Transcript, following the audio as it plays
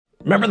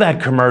Remember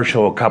that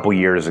commercial a couple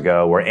years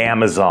ago where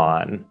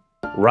Amazon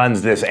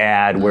runs this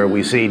ad where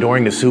we see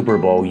during the Super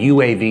Bowl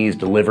UAVs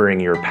delivering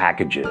your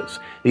packages,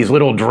 these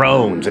little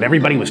drones, and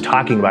everybody was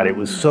talking about it. It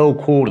was so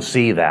cool to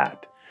see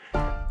that.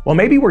 Well,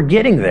 maybe we're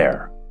getting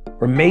there,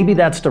 or maybe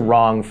that's the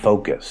wrong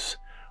focus.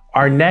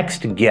 Our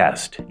next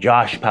guest,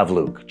 Josh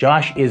Pavluk.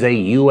 Josh is a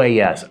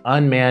UAS,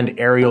 unmanned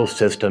aerial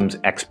systems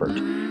expert,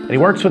 and he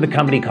works with a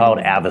company called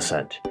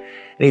Avascent.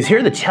 And he's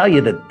here to tell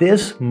you that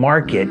this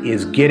market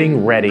is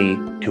getting ready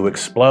to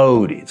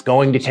explode. It's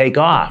going to take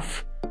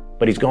off,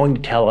 but he's going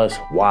to tell us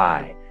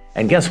why.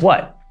 And guess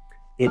what?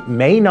 It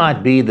may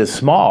not be the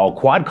small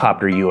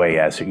quadcopter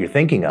UAS that you're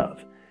thinking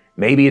of.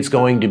 Maybe it's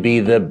going to be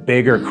the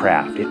bigger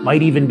craft. It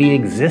might even be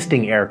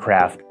existing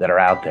aircraft that are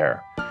out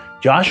there.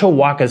 Josh will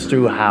walk us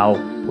through how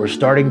we're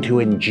starting to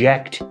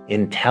inject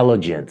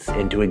intelligence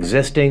into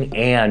existing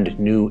and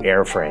new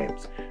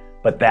airframes.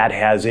 But that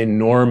has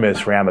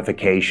enormous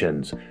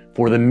ramifications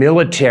for the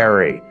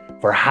military,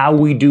 for how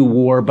we do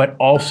war, but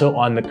also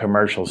on the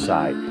commercial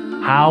side,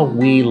 how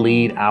we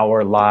lead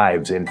our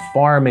lives in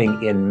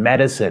farming, in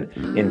medicine,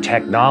 in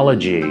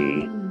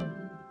technology.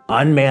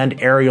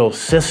 Unmanned aerial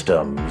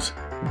systems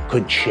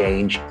could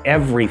change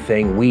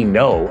everything we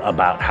know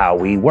about how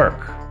we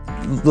work.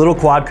 Little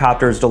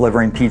quadcopters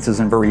delivering pizzas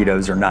and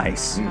burritos are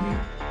nice,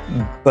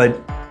 but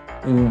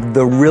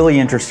the really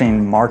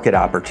interesting market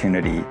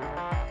opportunity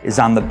is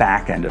on the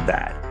back end of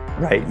that,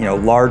 right?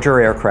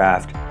 Larger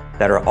aircraft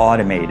that are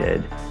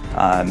automated,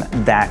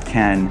 that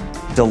can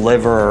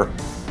deliver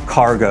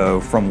cargo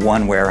from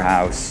one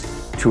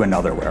warehouse to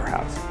another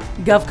warehouse.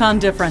 GovCon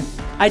different.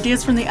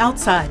 Ideas from the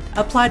outside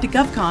applied to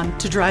GovCon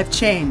to drive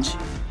change.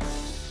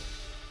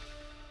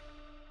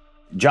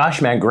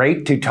 Josh, man,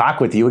 great to talk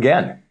with you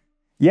again.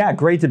 Yeah,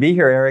 great to be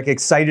here, Eric.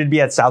 Excited to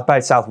be at South by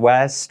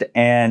Southwest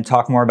and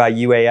talk more about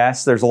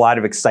UAS. There's a lot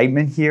of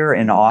excitement here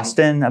in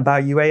Austin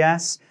about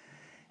UAS.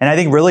 And I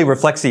think really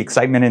reflects the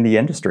excitement in the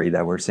industry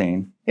that we're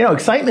seeing.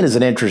 Excitement is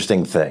an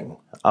interesting thing.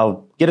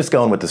 I'll get us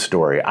going with the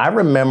story. I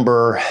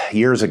remember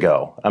years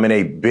ago, I'm in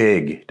a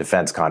big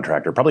defense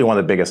contractor, probably one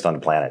of the biggest on the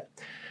planet.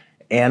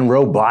 And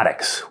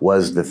robotics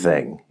was the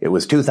thing. It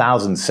was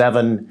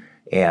 2007,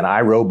 and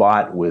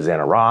iRobot was in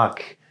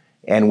Iraq.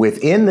 And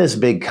within this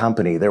big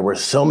company, there were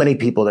so many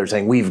people that were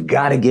saying, we've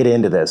got to get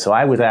into this. So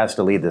I was asked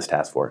to lead this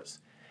task force.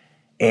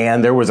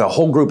 And there was a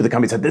whole group of the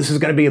company that said, this is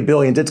going to be $1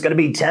 billion, it's going to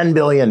be $10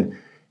 billion.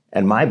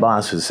 And my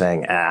boss was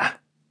saying, I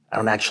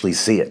don't actually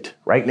see it.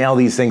 Right now,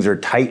 these things are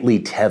tightly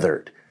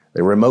tethered.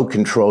 The remote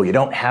control, you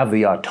don't have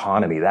the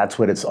autonomy. That's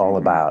what it's all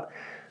about.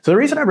 So the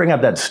reason I bring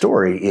up that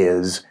story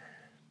is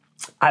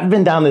I've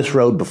been down this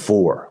road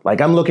before. Like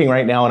I'm looking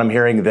right now and I'm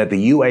hearing that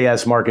the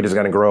UAS market is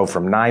going to grow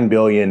from 9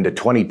 billion to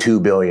 22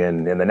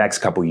 billion in the next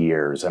couple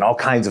years. And all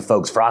kinds of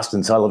folks, Frost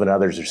and Sullivan and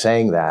others are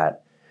saying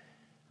that.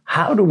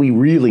 How do we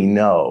really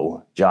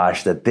know,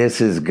 Josh, that this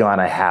is going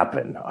to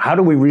happen? How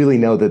do we really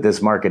know that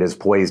this market is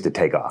poised to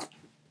take off?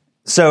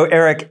 So,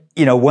 Eric,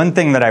 one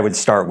thing that I would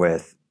start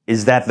with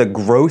is that the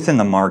growth in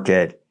the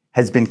market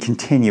has been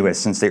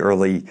continuous since the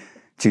early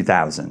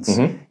 2000s.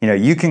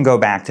 Mm-hmm. You can go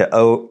back to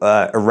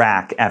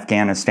Iraq,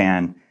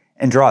 Afghanistan,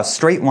 and draw a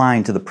straight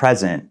line to the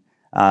present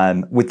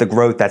with the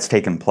growth that's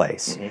taken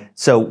place. Mm-hmm.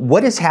 So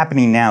what is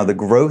happening now, the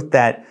growth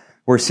that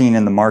we're seeing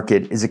in the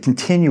market is a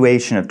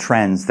continuation of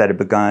trends that have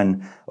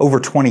begun over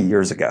 20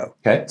 years ago.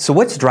 Okay. So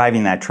what's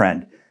driving that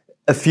trend?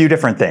 A few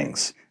different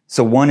things.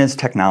 So one is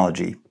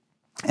technology,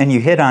 and you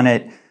hit on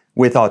it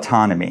with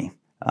autonomy.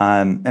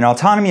 And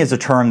autonomy is a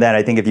term that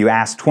I think if you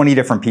ask 20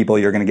 different people,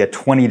 you're going to get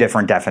 20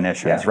 different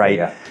definitions, right?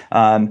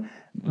 Yeah.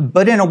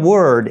 But in a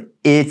word,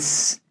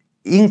 it's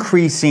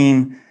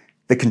increasing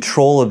the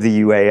control of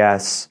the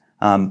UAS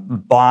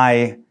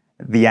by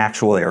the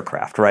actual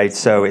aircraft, right?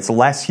 So it's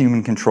less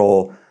human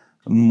control,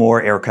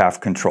 more aircraft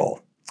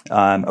control.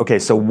 Okay,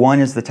 so one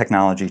is the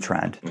technology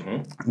trend.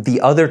 Mm-hmm. The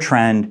other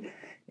trend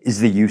is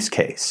the use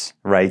case,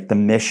 right? The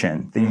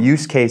mission. The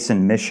use case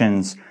and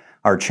missions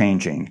are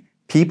changing.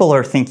 People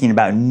are thinking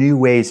about new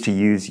ways to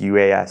use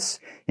UAS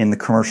in the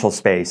commercial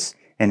space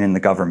and in the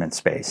government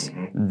space.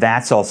 Mm-hmm.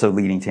 That's also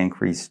leading to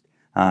increased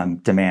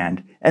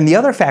demand. And the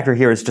other factor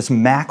here is just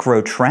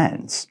macro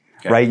trends,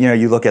 right?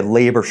 You look at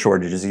labor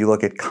shortages, you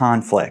look at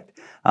conflict.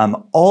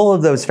 All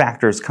of those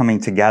factors coming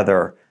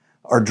together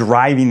are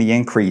driving the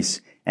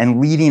increase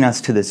and leading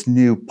us to this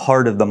new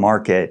part of the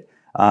market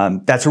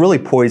that's really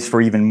poised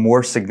for even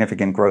more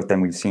significant growth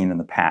than we've seen in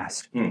the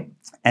past.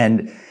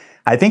 And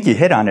I think you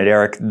hit on it,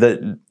 Eric.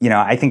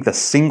 I think the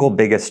single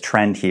biggest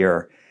trend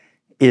here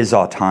is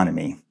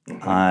autonomy,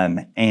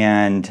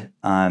 and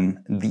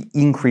the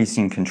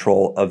increasing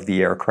control of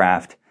the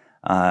aircraft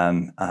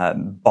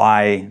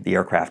by the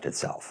aircraft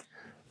itself.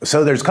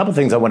 So there's a couple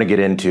things I want to get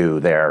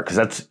into there, because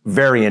that's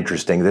very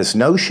interesting. This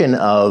notion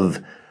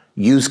of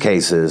use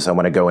cases I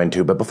want to go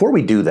into. But before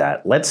we do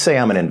that, let's say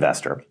I'm an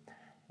investor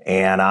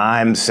and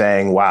I'm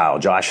saying, wow,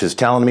 Josh is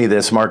telling me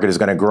this market is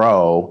going to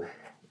grow.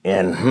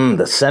 And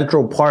the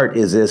central part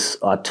is this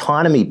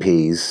autonomy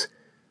piece.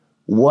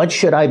 What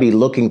should I be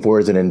looking for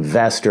as an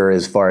investor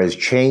as far as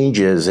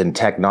changes in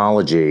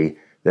technology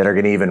that are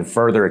going to even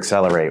further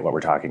accelerate what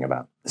we're talking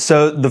about?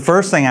 So the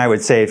first thing I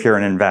would say if you're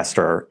an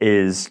investor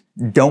is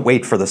don't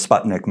wait for the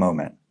Sputnik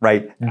moment,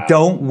 right?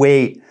 Don't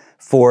wait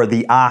for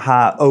the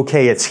aha,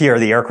 okay, it's here,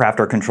 the aircraft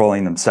are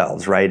controlling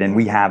themselves, right? And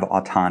we have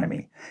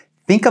autonomy.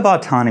 Think of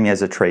autonomy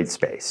as a trade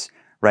space,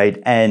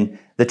 right? And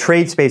the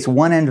trade space,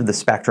 one end of the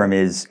spectrum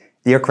is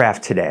the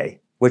aircraft today,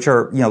 which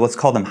are, let's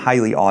call them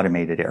highly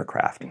automated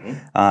aircraft,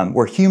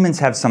 where humans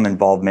have some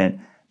involvement,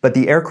 but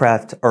the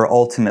aircraft are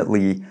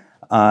ultimately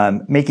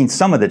making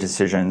some of the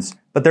decisions,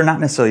 but they're not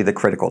necessarily the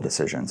critical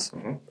decisions.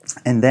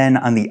 And then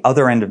on the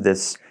other end of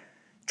this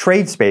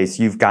trade space,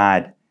 you've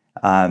got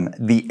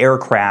the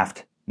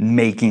aircraft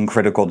making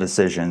critical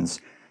decisions.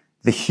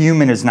 The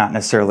human is not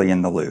necessarily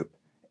in the loop.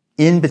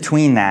 In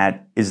between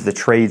that is the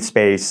trade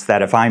space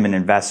that if I'm an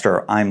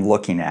investor, I'm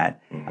looking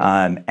at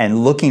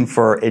and looking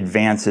for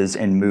advances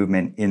and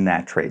movement in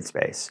that trade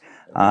space.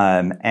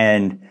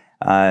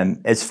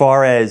 As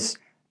far as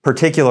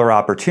particular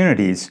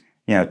opportunities,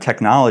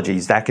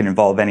 technologies that can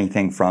involve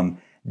anything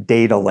from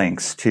data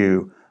links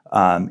to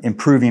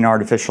improving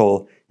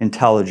artificial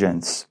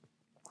intelligence.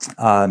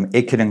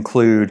 It could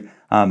include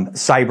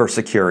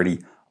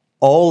cybersecurity.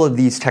 All of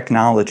these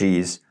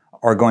technologies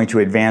are going to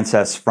advance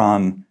us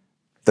from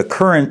the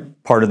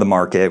current part of the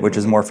market, which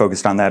is more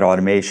focused on that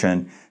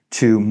automation,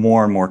 to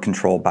more and more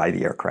control by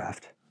the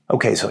aircraft.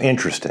 Okay, so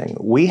interesting.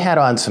 We had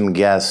on some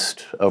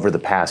guests over the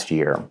past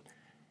year,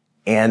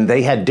 and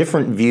they had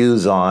different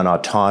views on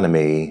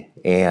autonomy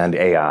and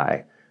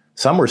AI.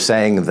 Some were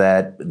saying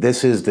that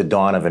this is the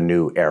dawn of a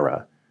new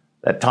era,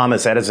 that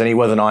Thomas Edison, he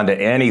wasn't on to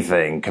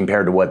anything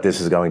compared to what this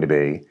is going to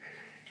be.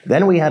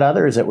 Then we had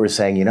others that were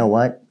saying, you know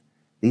what?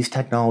 These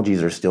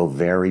technologies are still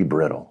very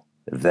brittle,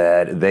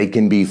 that they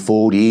can be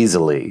fooled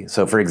easily.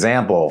 So for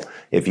example,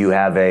 if you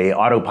have a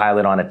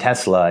autopilot on a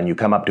Tesla and you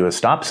come up to a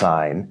stop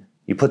sign,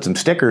 you put some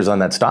stickers on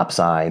that stop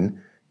sign,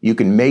 you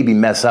can maybe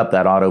mess up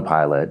that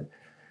autopilot.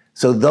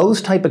 So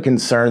those type of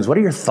concerns, what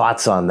are your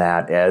thoughts on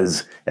that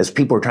as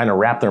people are trying to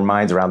wrap their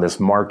minds around this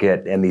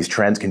market and these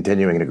trends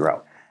continuing to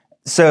grow?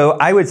 So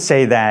I would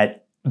say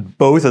that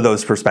both of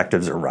those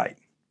perspectives are right?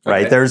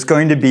 Okay. There's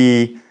going to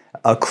be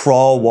a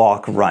crawl,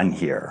 walk, run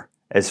here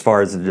as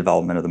far as the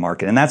development of the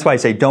market. And that's why I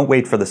say don't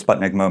wait for the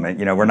Sputnik moment.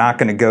 We're not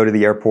going to go to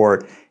the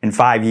airport in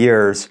 5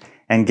 years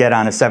and get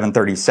on a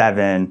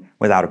 737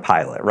 without a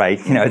pilot, right?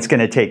 It's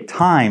going to take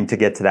time to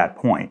get to that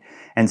point.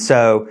 And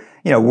so,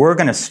 we're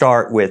going to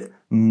start with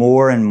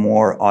more and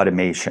more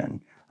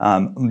automation,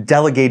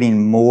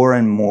 delegating more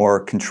and more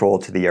control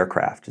to the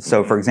aircraft.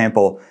 So, for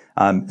example,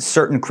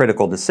 certain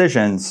critical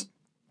decisions,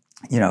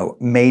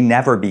 may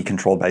never be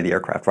controlled by the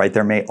aircraft, right?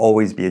 There may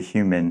always be a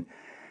human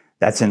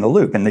that's in the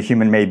loop, and the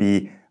human may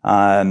be,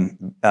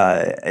 in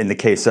the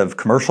case of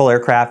commercial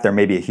aircraft, there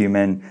may be a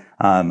human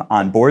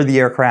on board the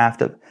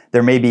aircraft.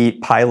 There may be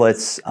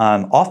pilots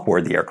off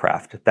board the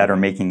aircraft that are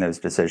making those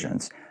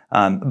decisions.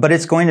 But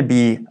it's going to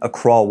be a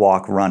crawl,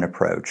 walk, run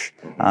approach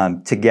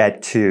to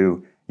get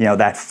to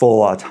that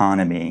full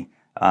autonomy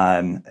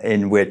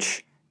in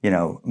which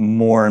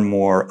more and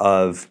more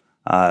of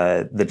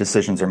the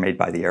decisions are made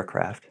by the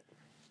aircraft.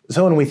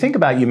 So when we think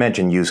about, you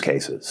mentioned use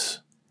cases,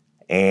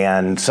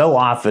 and so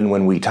often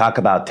when we talk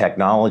about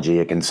technology,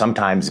 it can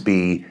sometimes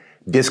be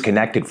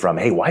disconnected from,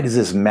 hey, why does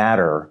this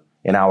matter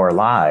in our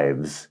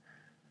lives?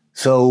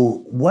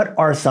 So what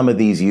are some of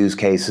these use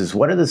cases?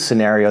 What are the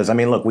scenarios? I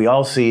mean, look, we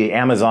all see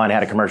Amazon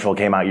had a commercial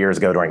came out years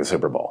ago during the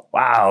Super Bowl.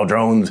 Wow,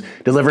 drones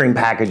delivering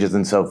packages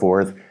and so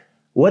forth.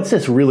 What's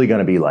this really going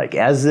to be like?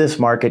 As this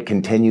market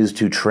continues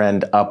to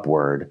trend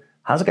upward,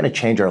 how's it going to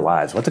change our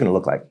lives? What's it going to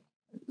look like?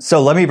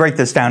 So let me break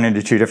this down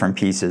into two different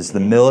pieces, the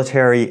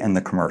military and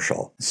the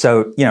commercial.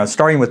 So,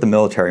 starting with the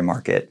military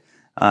market,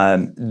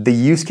 the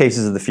use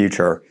cases of the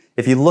future,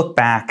 if you look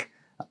back,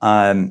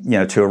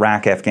 to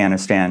Iraq,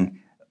 Afghanistan,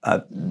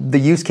 the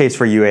use case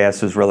for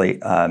UAS was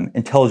really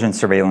intelligence,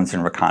 surveillance,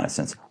 and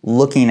reconnaissance,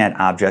 looking at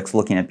objects,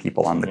 looking at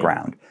people on the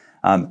ground.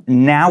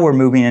 Now we're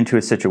moving into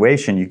a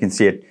situation, you can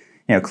see it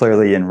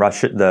clearly in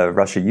the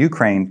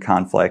Russia-Ukraine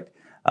conflict,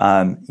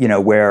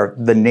 where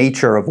the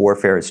nature of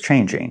warfare is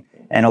changing.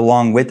 And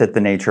along with it, the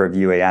nature of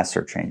UAS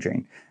are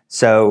changing.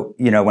 So,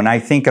 when I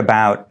think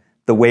about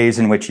the ways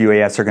in which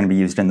UAS are going to be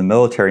used in the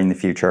military in the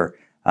future,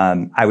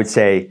 I would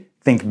say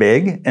think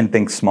big and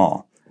think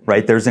small,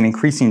 right? There's an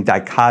increasing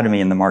dichotomy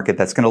in the market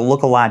that's going to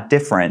look a lot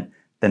different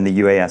than the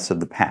UAS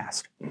of the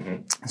past.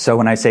 So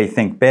when I say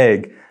think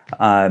big,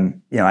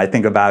 I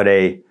think about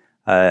a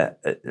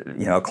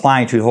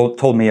client who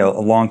told me a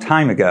long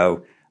time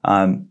ago,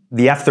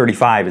 the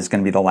F-35 is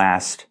going to be the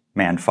last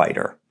manned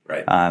fighter.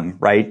 Right.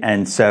 Right.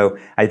 And so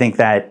I think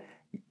that,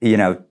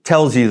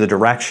 tells you the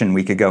direction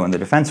we could go in the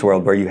defense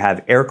world where you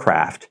have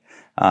aircraft,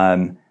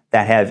 that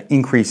have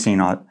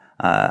increasing,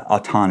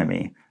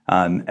 autonomy,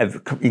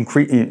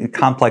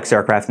 complex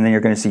aircraft. And then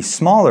you're going to see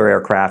smaller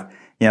aircraft,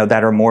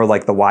 that are more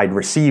like the wide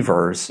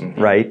receivers,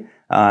 right?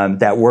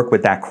 That work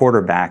with that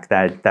quarterback,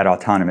 that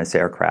autonomous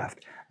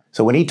aircraft.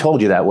 So when he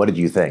told you that, what did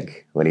you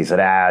think? When he said,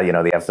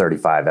 the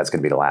F-35, that's going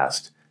to be the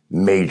last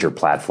major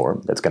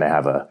platform that's going to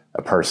have a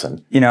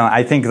person.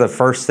 I think the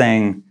first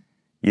thing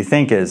you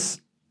think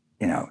is,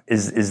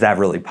 is that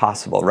really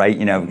possible, right?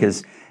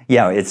 Because,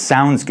 it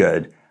sounds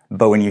good,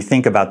 but when you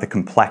think about the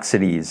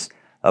complexities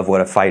of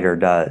what a fighter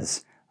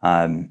does,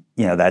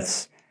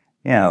 that's,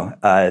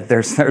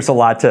 there's a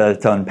lot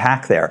to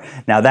unpack there.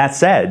 Now, that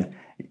said,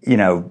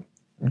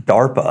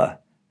 DARPA,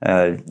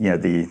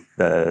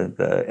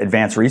 the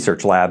Advanced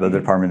Research Lab of the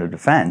Department of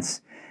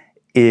Defense,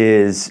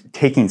 is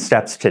taking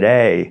steps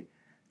today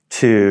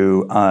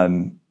to,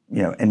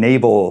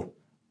 enable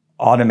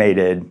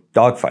automated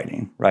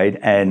dogfighting, right?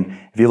 And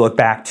if you look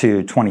back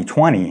to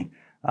 2020,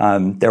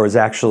 there was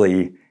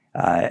actually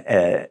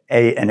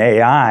an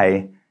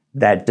AI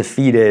that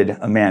defeated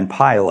a manned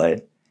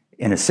pilot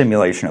in a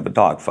simulation of a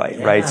dogfight,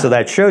 right? So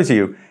that shows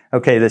you,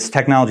 okay, this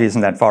technology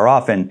isn't that far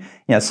off. And,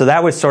 so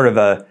that was sort of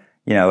a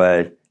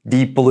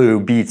Deep Blue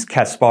beats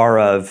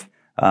Kasparov,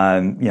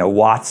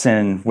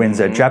 Watson wins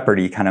at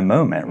Jeopardy kind of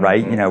moment,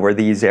 right? Where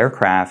these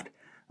aircraft,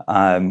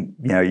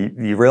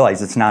 you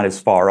realize it's not as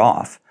far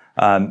off.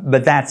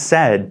 But that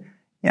said,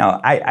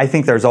 I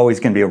think there's always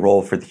going to be a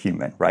role for the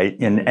human, right?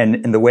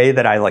 And the way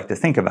that I like to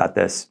think about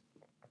this,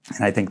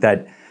 and I think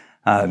that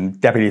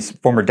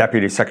former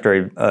Deputy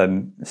Secretary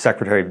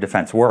of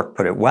Defense Work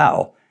put it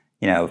well,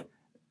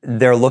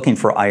 they're looking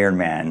for Iron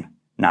Man,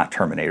 not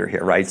Terminator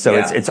here, right? So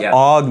it's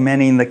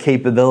augmenting the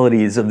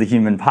capabilities of the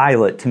human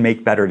pilot to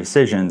make better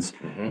decisions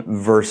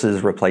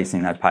versus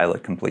replacing that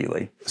pilot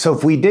completely. So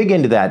if we dig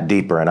into that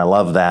deeper, and I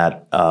love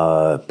that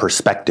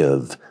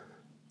perspective,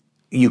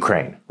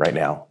 Ukraine right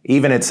now,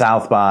 even at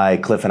South by,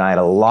 Cliff and I, at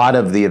a lot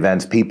of the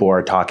events, people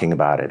are talking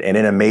about it, and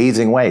in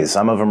amazing ways.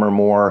 Some of them are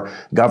more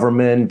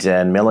government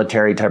and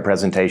military type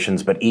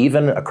presentations, but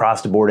even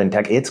across the board in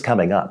tech, it's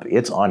coming up.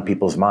 It's on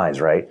people's minds,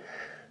 right?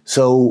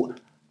 So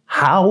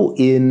how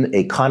in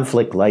a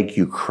conflict like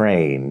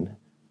Ukraine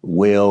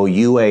will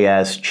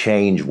UAS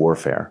change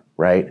warfare,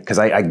 right? Because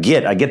I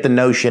get the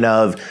notion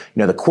of,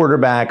 the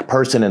quarterback,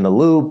 person in the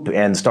loop,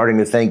 and starting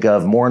to think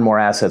of more and more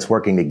assets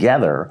working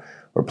together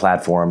or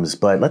platforms.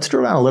 But let's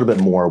drill down a little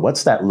bit more.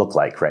 What's that look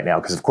like right now?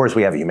 Because, of course,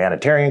 we have a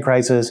humanitarian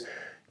crisis,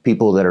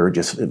 people that are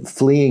just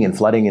fleeing and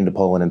flooding into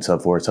Poland and so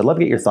forth. So I'd love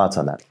to get your thoughts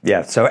on that.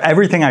 Yeah, so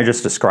everything I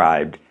just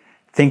described,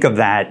 think of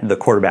that, the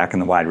quarterback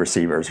and the wide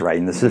receivers, right?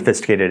 And the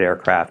sophisticated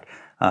aircraft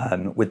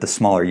with the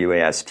smaller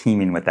UAS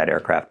teaming with that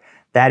aircraft.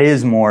 That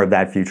is more of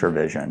that future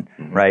vision,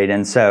 right?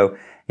 And so,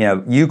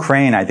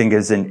 Ukraine, I think,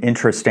 is an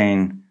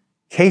interesting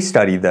case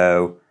study,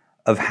 though,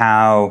 of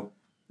how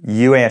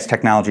UAS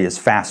technology is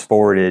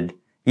fast-forwarded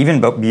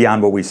even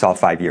beyond what we saw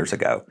 5 years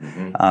ago.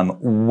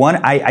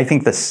 I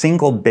think the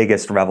single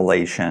biggest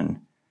revelation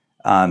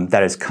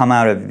that has come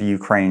out of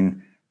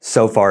Ukraine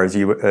so far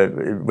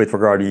with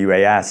regard to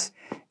UAS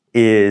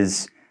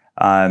is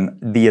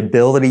the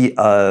ability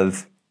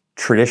of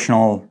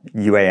traditional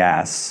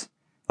UAS,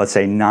 let's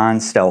say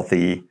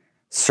non-stealthy,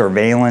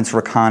 surveillance,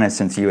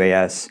 reconnaissance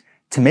UAS,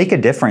 to make a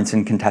difference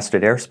in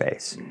contested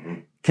airspace.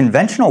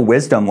 Conventional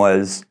wisdom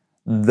was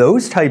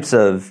those types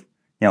of,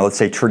 let's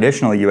say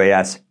traditional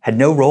UAS had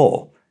no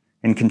role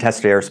in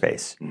contested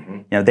airspace.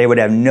 They would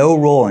have no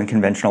role in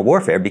conventional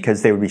warfare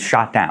because they would be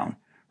shot down,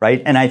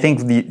 right? And I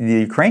think the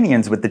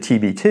Ukrainians with the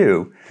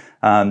TB2,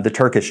 the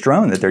Turkish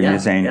drone that they're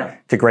using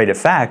to great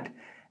effect,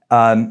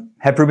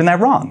 have proven that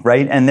wrong,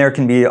 right? And there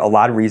can be a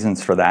lot of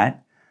reasons for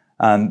that.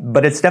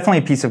 But it's definitely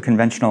a piece of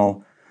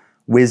conventional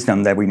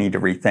wisdom that we need to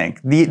rethink.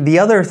 The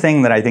other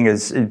thing that I think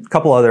is a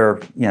couple other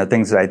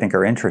things that I think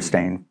are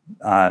interesting.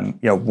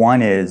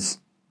 One is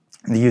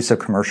the use of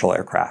commercial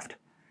aircraft.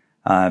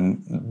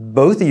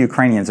 Both the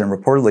Ukrainians and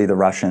reportedly the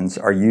Russians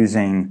are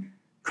using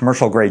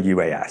commercial grade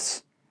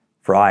UAS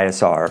for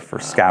ISR, for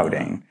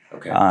scouting.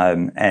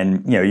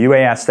 And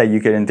UAS that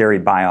you could in theory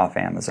buy off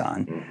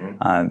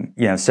Amazon.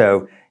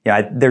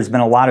 There's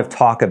been a lot of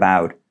talk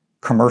about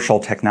commercial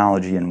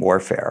technology in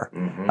warfare.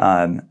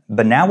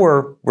 But now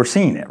we're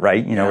seeing it,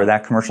 right? Where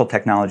that commercial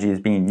technology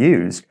is being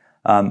used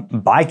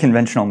by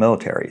conventional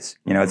militaries.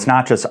 It's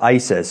not just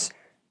ISIS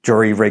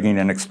jury rigging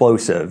an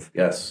explosive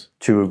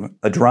to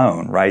a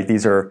drone, right?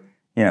 These are,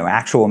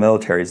 actual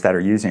militaries that are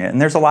using it. And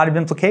there's a lot of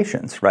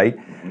implications, right?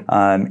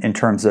 In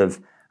terms of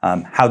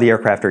how the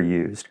aircraft are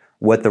used,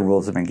 what the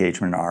rules of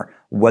engagement are,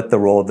 what the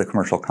role of the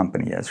commercial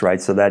company is,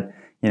 right? So that,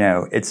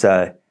 it's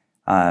a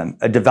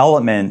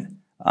development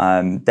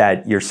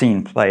that you're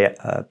seeing play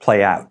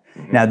out.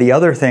 Now, the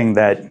other thing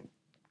that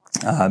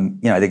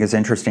I think is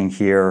interesting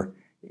here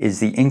is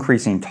the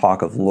increasing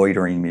talk of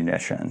loitering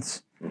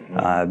munitions.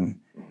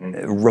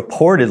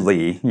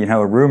 Reportedly,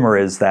 a rumor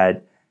is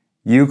that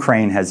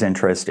Ukraine has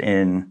interest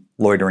in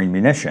loitering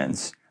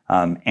munitions,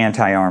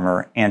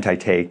 anti-armor,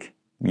 anti-take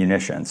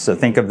munitions. So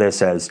think of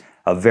this as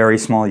a very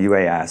small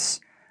UAS,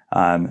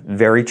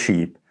 very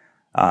cheap,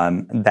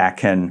 that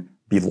can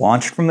be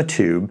launched from the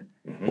tube,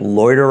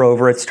 loiter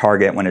over its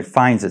target. When it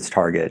finds its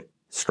target,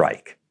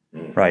 strike,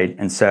 right?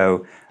 And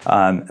so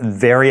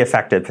very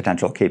effective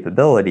potential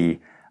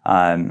capability.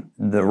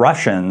 The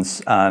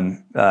Russians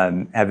have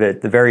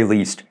at the very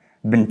least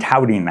been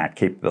touting that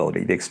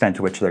capability. The extent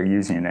to which they're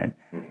using it,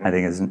 I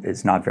think,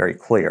 is not very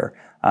clear.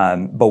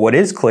 But what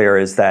is clear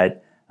is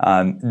that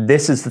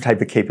this is the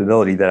type of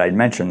capability that I'd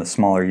mentioned, the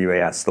smaller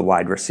UAS, the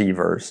wide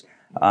receivers,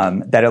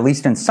 that at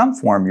least in some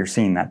form you're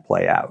seeing that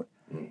play out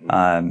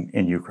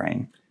in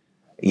Ukraine.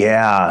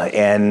 Yeah,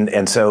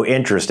 and so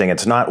interesting.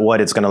 It's not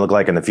what it's going to look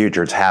like in the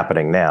future. It's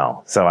happening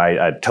now. So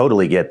I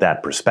totally get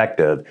that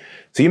perspective.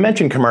 So you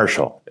mentioned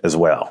commercial as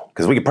well,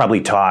 because we could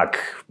probably talk,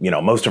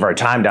 most of our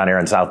time down here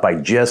in South by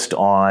just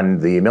on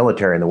the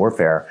military and the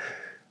warfare.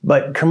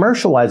 But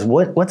commercial-wise,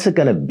 what's it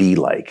going to be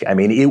like? I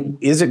mean,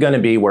 is it going to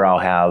be where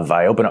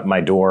I open up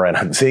my door and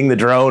I'm seeing the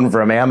drone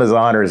from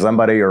Amazon or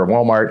somebody or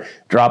Walmart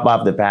drop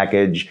off the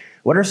package?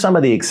 What are some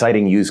of the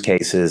exciting use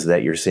cases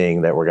that you're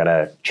seeing that we're going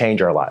to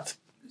change our lives?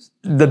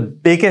 The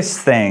biggest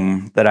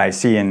thing that I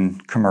see in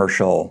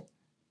commercial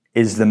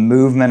is the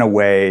movement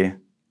away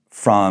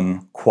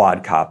from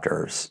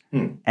quadcopters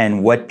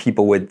and what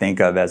people would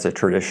think of as a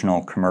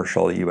traditional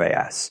commercial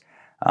UAS.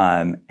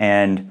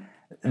 And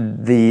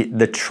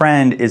the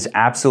trend is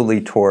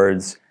absolutely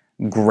towards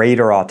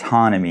greater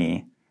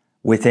autonomy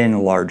within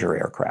larger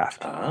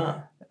aircraft.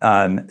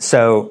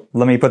 So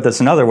let me put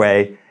this another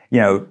way.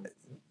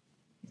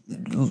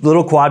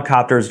 Little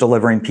quadcopters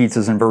delivering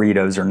pizzas and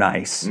burritos are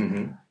nice.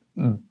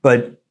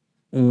 But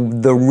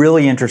the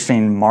really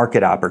interesting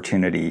market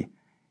opportunity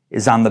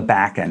is on the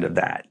back end of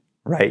that,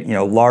 right?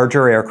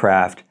 Larger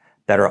aircraft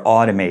that are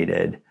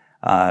automated,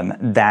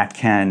 that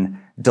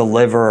can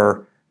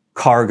deliver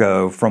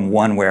cargo from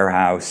one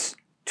warehouse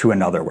to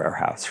another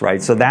warehouse,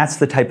 right? So that's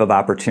the type of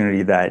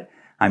opportunity that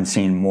I'm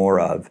seeing more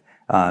of,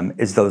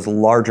 is those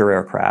larger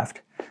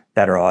aircraft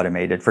that are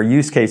automated for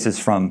use cases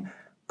from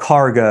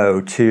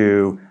cargo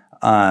to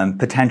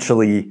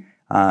potentially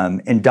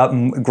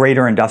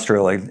greater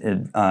industrial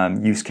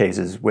use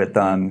cases with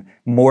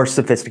more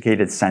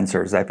sophisticated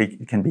sensors that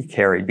can be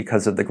carried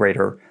because of the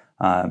greater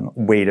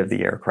weight of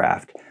the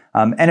aircraft.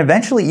 And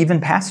eventually even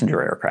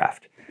passenger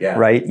aircraft,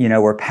 right?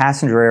 Where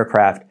passenger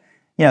aircraft,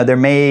 there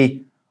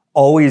may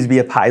always be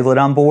a pilot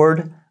on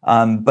board,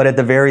 but at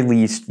the very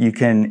least, you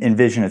can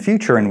envision a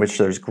future in which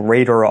there's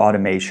greater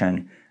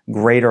automation,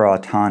 greater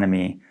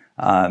autonomy,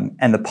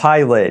 and the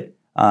pilot,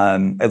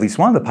 at least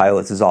one of the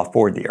pilots, is off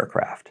board the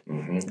aircraft.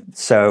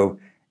 So,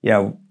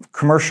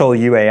 commercial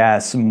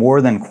UAS,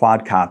 more than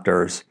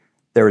quadcopters,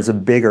 there is a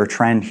bigger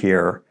trend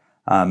here,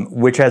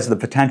 which has the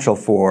potential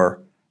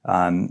for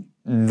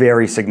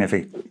very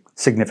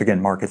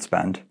significant market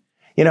spend.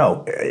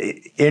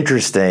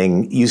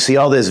 Interesting. You see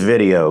all this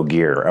video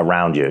gear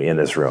around you in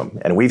this room,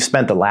 and we've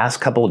spent the last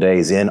couple of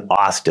days in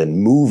Austin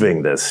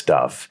moving this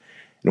stuff.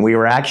 And we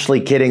were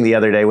actually kidding the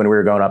other day when we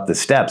were going up the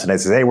steps, and I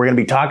said, hey, we're going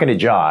to be talking to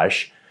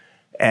Josh.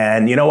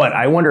 And you know what?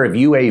 I wonder if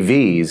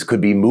UAVs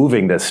could be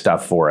moving this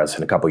stuff for us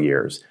in a couple of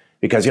years.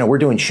 Because, we're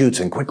doing shoots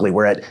and quickly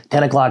we're at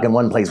 10 o'clock in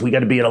one place. We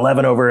got to be at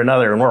 11 over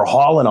another and we're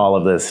hauling all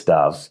of this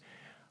stuff.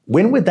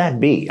 When would that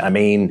be? I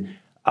mean,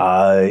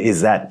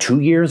 is that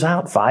 2 years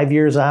out, 5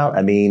 years out?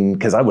 I mean,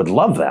 because I would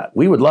love that.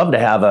 We would love to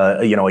have a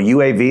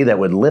UAV that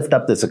would lift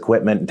up this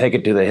equipment and take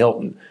it to the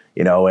Hilton,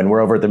 and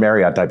we're over at the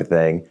Marriott type of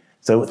thing.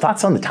 So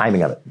thoughts on the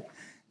timing of it?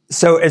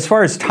 So as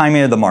far as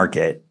timing of the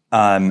market,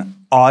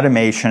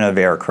 automation of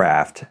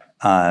aircraft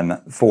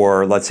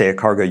for, let's say, a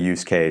cargo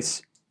use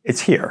case,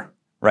 it's here,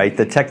 right?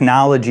 The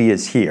technology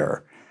is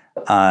here.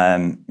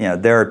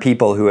 There are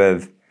people who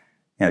have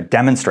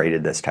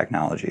demonstrated this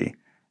technology,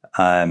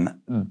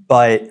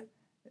 but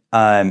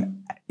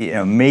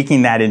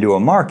making that into a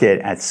market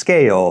at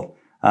scale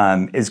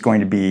is going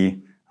to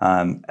be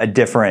a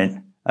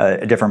different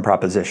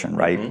proposition,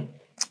 right?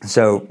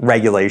 So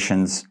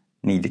regulations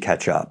need to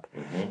catch up.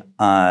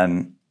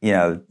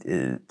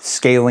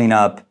 Scaling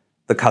up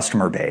the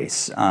customer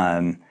base,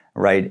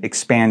 right?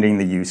 Expanding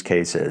the use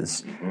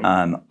cases.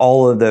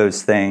 All of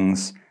those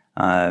things,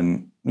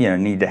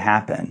 need to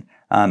happen.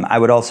 I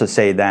would also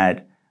say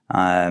that,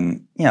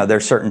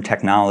 there's certain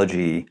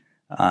technology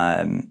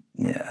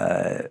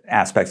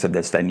aspects of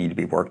this that need to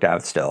be worked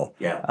out still.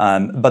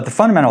 But the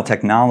fundamental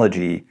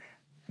technology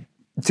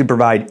to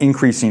provide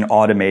increasing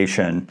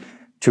automation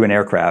to an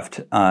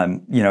aircraft,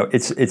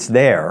 it's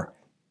there.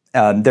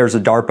 There's a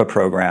DARPA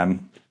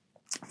program,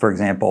 for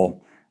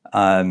example,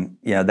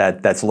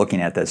 that's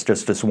looking at this,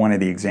 just one of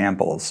the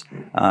examples.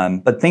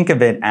 But think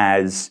of it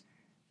as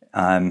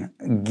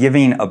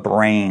giving a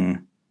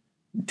brain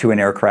to an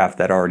aircraft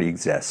that already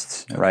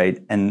exists,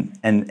 right? And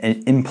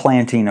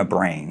implanting a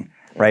brain,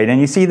 right? And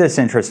you see this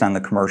interest on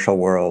the commercial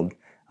world,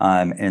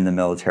 in the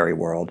military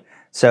world.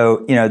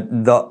 So,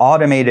 the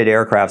automated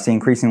aircrafts, the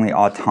increasingly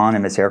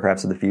autonomous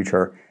aircrafts of the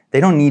future, they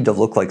don't need to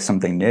look like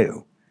something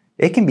new.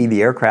 It can be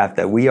the aircraft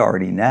that we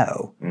already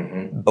know,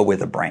 but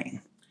with a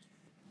brain.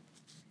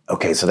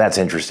 Okay, so that's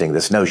interesting,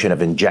 this notion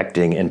of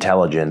injecting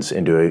intelligence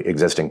into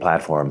existing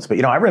platforms.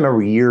 But, I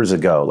remember years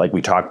ago, like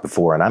we talked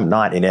before, and I'm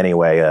not in any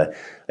way a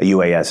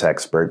UAS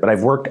expert, but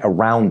I've worked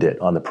around it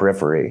on the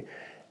periphery.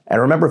 And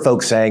I remember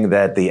folks saying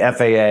that the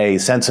FAA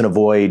sense and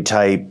avoid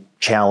type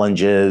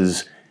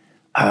challenges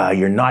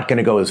you're not going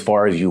to go as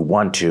far as you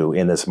want to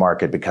in this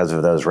market because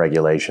of those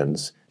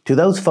regulations. To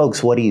those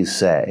folks, what do you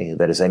say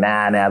that is saying,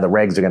 nah, the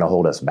regs are going to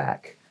hold us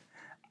back?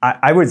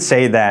 I would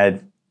say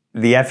that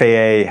the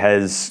FAA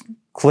has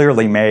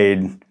clearly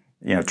made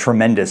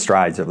tremendous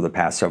strides over the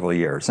past several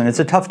years, and it's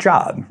a tough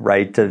job,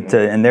 right?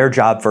 And their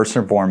job first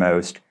and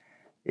foremost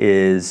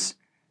is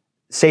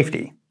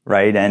safety,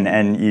 right?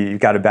 And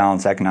you've got to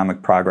balance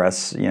economic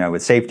progress,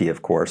 with safety,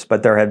 of course.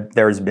 But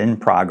there's been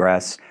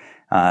progress.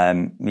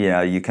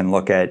 You can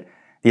look at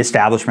the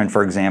establishment,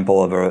 for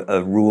example, of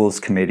a rules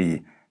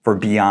committee for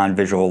beyond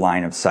visual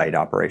line of sight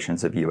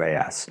operations of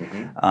UAS.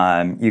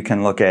 You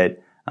can look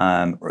at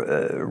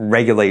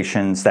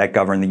regulations that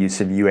govern the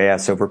use of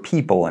UAS over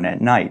people and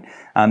at night.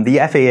 The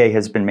FAA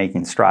has been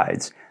making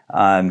strides.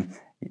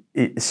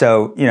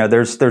 So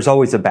there's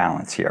always a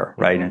balance here,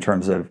 right, in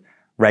terms of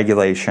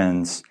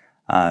regulations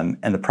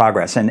and the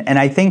progress. And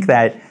I think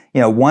that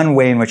one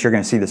way in which you're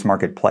going to see this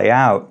market play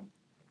out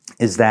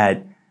is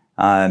that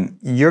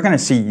you're going to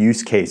see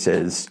use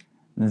cases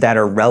that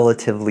are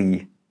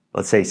relatively,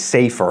 let's say,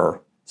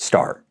 safer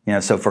start.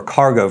 So for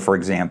cargo, for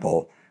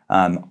example,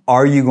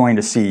 are you going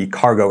to see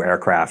cargo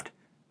aircraft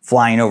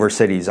flying over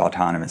cities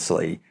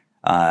autonomously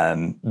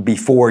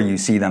before you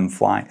see them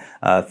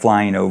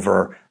flying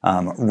over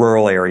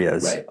rural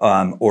areas, right,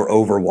 or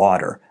over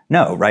water?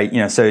 No,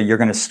 right? So you're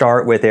going to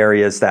start with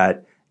areas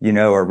that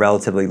are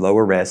relatively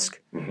lower risk,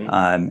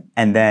 and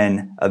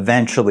then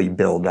eventually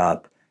build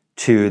up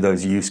to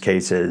those use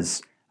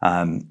cases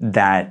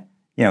that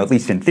at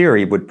least in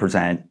theory would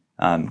present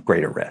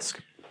greater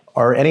risk.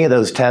 Are any of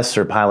those tests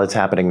or pilots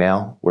happening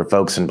now where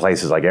folks in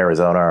places like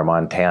Arizona or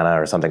Montana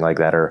or something like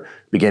that are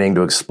beginning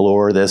to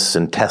explore this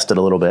and test it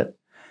a little bit?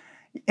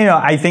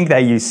 I think that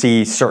you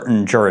see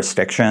certain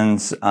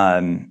jurisdictions,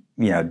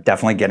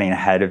 definitely getting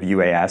ahead of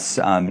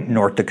UAS.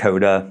 North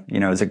Dakota,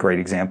 is a great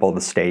example of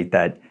a state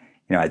that,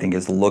 I think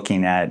is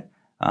looking at,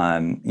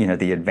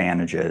 the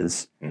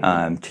advantages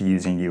to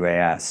using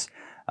UAS.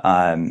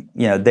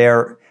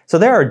 There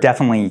are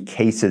definitely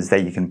cases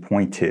that you can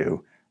point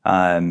to.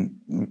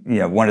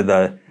 One of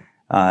the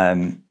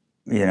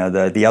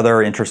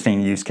other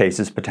interesting use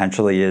cases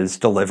potentially is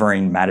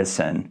delivering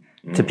medicine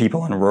to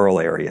people in rural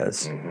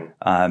areas,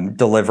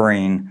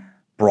 delivering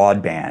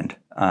broadband,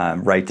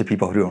 right, to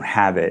people who don't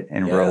have it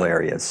in rural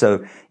areas.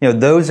 So,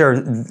 those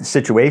are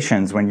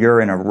situations when you're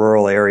in a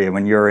rural area,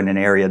 when you're in an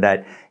area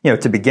that,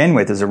 to begin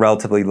with is a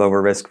relatively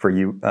lower risk for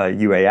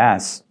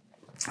UAS,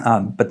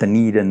 but the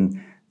need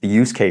and the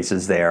use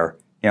cases there,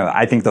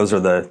 I think those are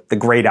the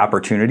great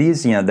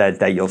opportunities,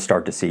 that you'll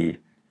start to see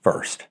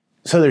first.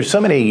 So there's so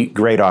many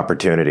great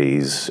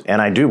opportunities,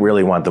 and I do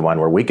really want the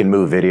one where we can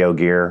move video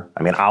gear.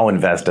 I mean, I'll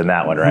invest in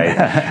that one, right?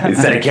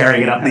 Instead of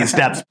carrying it up these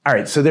steps. All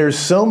right, so there's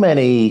so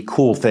many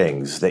cool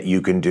things that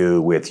you can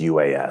do with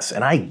UAS,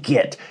 and I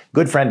get,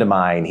 good friend of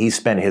mine, he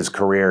spent his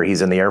career,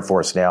 he's in the Air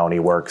Force now, and he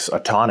works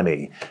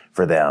autonomy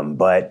for them,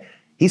 but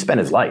he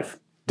spent his life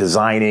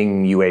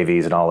designing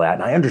UAVs and all that,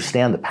 and I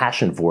understand the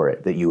passion for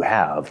it that you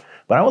have,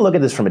 but I want to look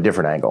at this from a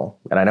different angle,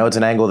 and I know it's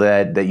an angle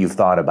that you've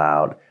thought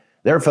about.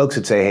 There are folks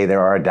that say, hey,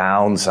 there are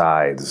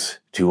downsides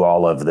to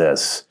all of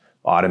this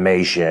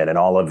automation and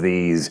all of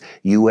these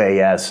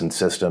UAS and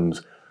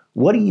systems.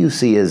 What do you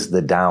see as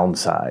the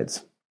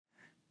downsides?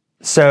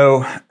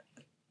 So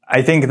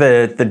I think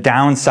the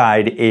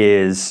downside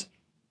is,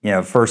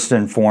 first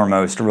and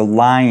foremost,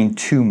 relying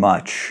too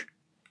much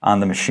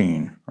on the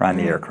machine or on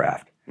the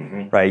aircraft,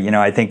 right?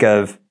 I think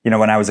of,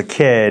 when I was a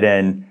kid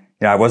and,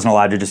 I wasn't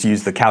allowed to just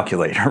use the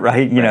calculator,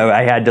 right?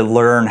 I had to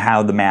learn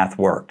how the math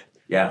worked.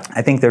 Yeah.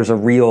 I think there's a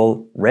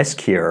real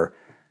risk here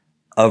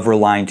of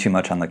relying too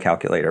much on the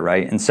calculator,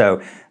 right? And so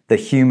the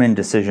human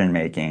decision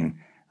making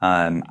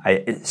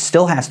it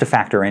still has to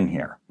factor in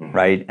here,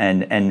 right?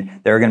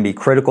 And there are going to be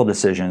critical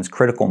decisions,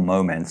 critical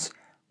moments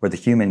where the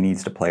human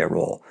needs to play a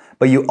role.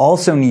 But you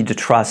also need to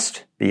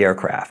trust the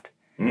aircraft.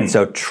 And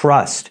so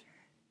trust,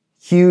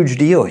 huge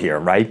deal here,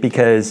 right?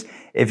 Because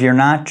if you're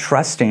not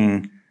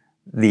trusting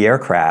the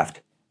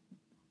aircraft,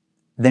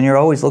 then you're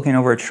always looking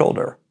over its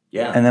shoulder.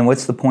 Yeah. And then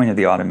what's the point of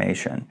the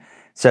automation?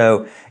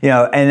 So,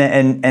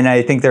 and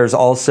I think there's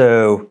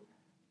also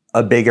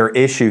a bigger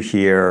issue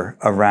here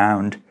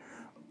around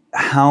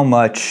how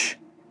much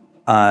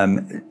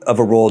of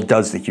a role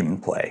does the human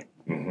play?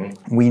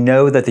 We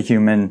know that the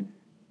human,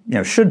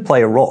 should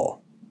play a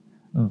role,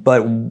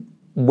 but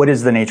what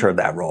is the nature of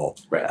that role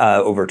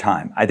over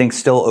time? I think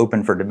still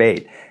open for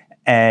debate.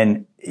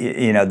 And,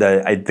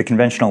 the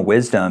conventional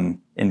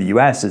wisdom in the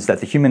U.S. is that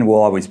the human will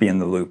always be in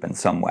the loop in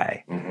some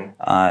way.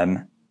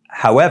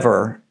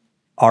 However,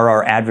 are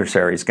our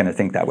adversaries going to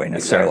think that way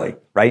necessarily?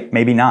 Right?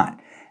 Maybe not.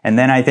 And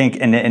then I think,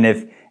 and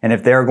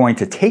if they're going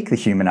to take the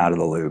human out of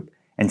the loop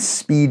and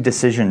speed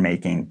decision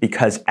making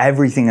because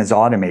everything is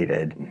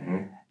automated,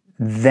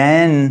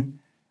 then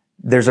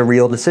there's a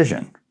real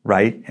decision,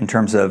 right? In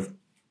terms of,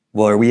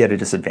 well, are we at a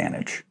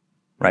disadvantage,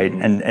 right?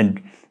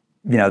 And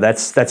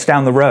that's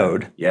down the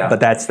road. Yeah. But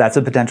that's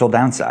a potential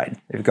downside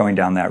if going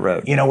down that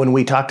road. When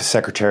we talked to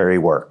Secretary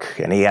Work,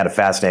 and he had a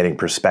fascinating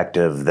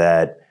perspective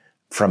that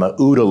from a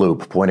OODA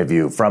loop point of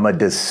view, from a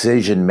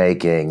decision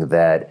making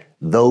that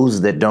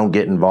those that don't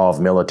get involved,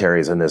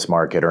 militaries in this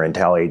market or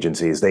intel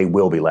agencies, they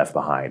will be left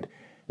behind.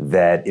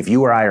 That if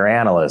you or I are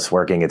analysts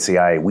working at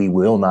CIA, we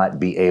will not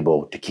be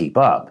able to keep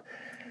up.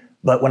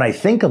 But when I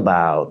think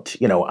about,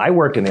 I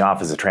worked in the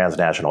Office of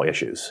Transnational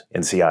Issues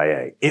in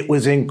CIA. It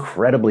was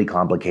incredibly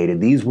complicated.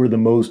 These were the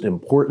most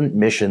important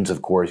missions,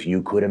 of course,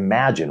 you could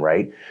imagine,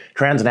 right?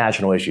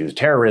 Transnational issues,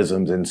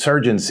 terrorism,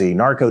 insurgency,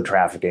 narco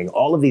trafficking,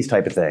 all of these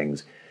type of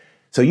things.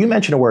 So you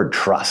mentioned a word,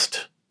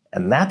 trust.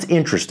 And that's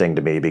interesting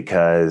to me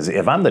because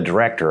if I'm the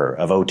director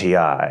of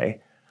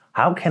OTI,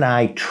 how can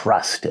I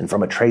trust, and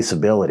from a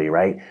traceability,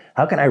 right?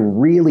 How can I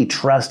really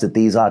trust that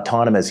these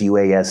autonomous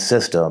UAS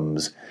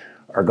systems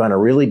are going to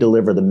really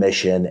deliver the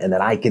mission and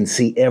that I can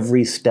see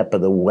every step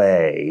of the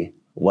way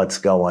what's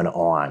going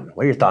on?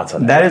 What are your thoughts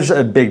on that? That is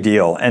a big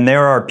deal. And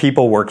there are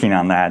people working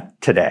on that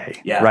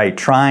today, right?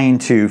 Trying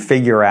to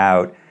figure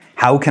out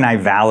how can I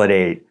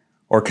validate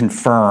or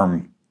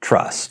confirm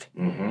trust.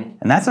 Mm-hmm.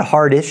 And that's a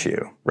hard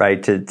issue,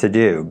 right, to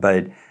do.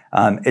 But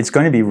it's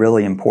going to be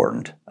really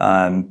important.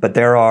 But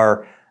there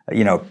are,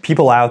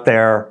 people out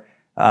there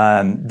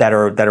that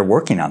are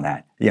working on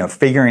that,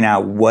 figuring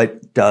out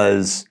what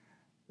is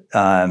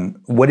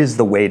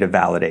the way to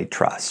validate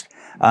trust.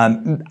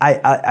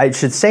 I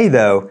should say,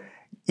 though,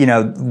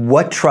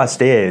 what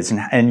trust is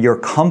and your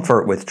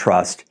comfort with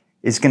trust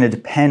is going to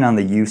depend on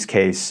the use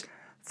case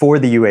for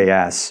the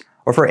UAS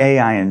or for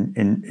AI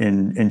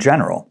in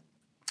general.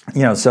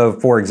 So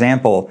for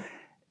example,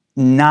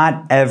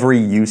 not every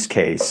use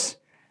case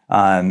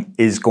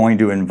is going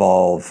to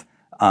involve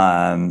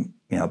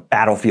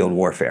battlefield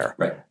warfare.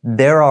 Right.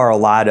 There are a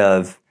lot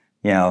of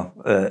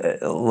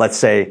let's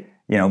say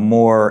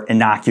more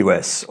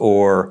innocuous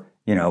or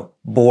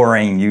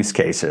boring use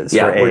cases.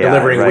 Yeah, for AI, we're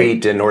delivering right?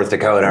 wheat in North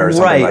Dakota or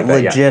something like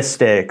that.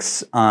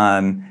 Logistics.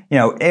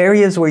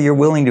 Areas where you're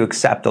willing to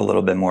accept a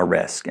little bit more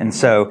risk, and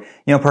so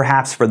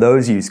perhaps for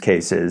those use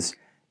cases,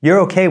 you're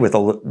okay with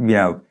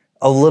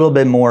a little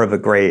bit more of a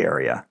gray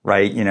area,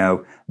 right?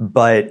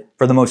 But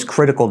for the most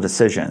critical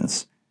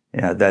decisions,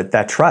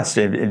 that trust,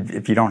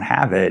 if you don't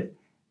have it,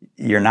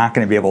 you're not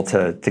going to be able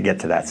to get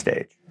to that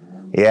stage.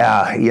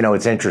 Yeah,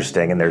 it's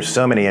interesting, and there's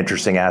so many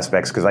interesting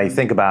aspects because I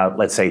think about,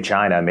 let's say,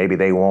 China, maybe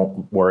they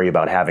won't worry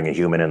about having a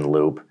human in the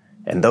loop,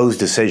 and those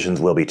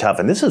decisions will be tough.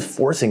 And this is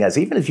forcing us,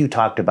 even as you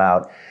talked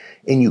about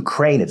in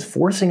Ukraine, it's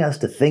forcing us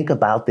to think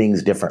about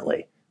things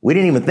differently. We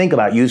didn't even think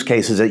about use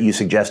cases that you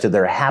suggested that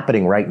are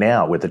happening right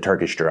now with the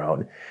Turkish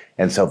drone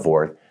and so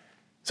forth.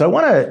 So I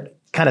want to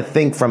kind of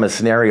think from a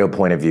scenario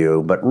point of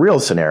view, but real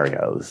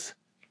scenarios.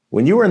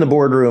 When you were in the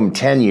boardroom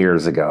 10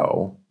 years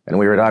ago, and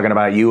we were talking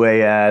about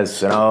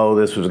UAS and,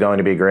 this was going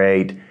to be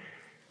great,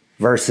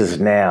 versus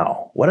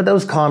now. What are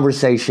those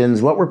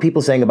conversations? What were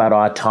people saying about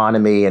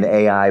autonomy and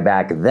AI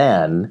back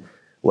then?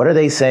 What are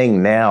they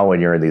saying now when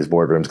you're in these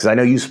boardrooms? Because I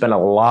know you spend a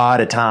lot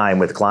of time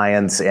with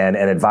clients and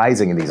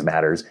advising in these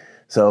matters.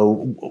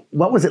 So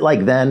what was it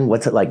like then?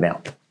 What's it like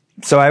now?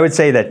 So I would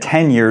say that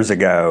 10 years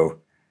ago,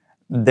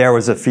 there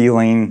was a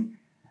feeling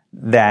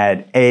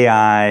that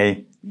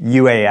AI,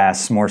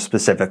 UAS more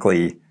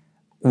specifically,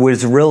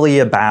 was really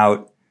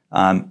about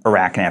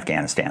Iraq and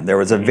Afghanistan. There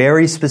was a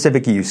very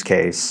specific use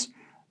case,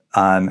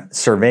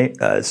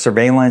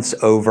 surveillance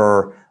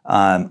over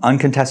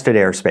uncontested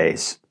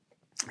airspace,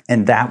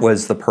 and that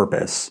was the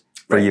purpose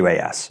for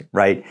UAS,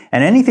 right?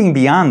 And anything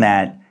beyond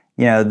that,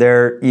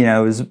 there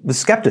was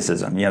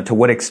skepticism. To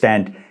what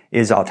extent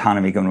is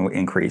autonomy going to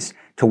increase?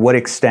 To what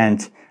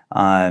extent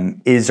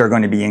is there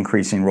going to be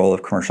increasing role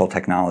of commercial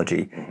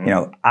technology?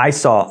 Mm-hmm. I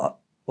saw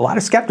a lot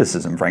of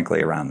skepticism,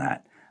 frankly, around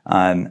that.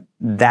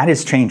 That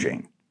is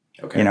changing.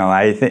 Okay.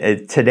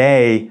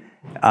 Today,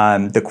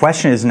 the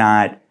question is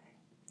not,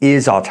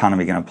 is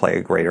autonomy going to play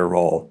a greater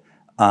role?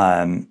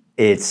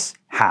 It's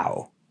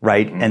how,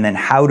 right? Mm-hmm. And then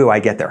how do I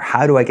get there?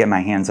 How do I get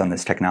my hands on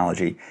this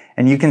technology?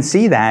 And you can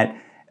see that,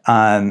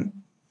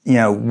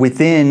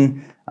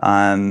 within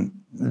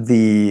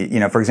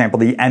for example,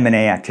 the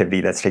M&A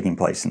activity that's taking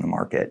place in the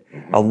market.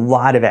 Mm-hmm. A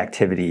lot of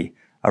activity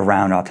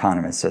around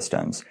autonomous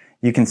systems.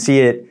 You can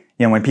see it,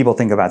 when people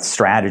think about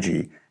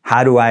strategy.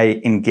 How do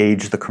I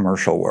engage the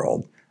commercial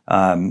world?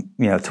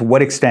 To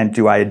what extent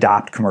do I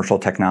adopt commercial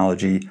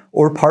technology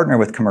or partner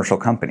with commercial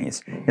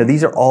companies?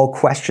 These are all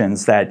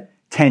questions that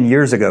 10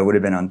 years ago would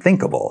have been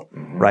unthinkable,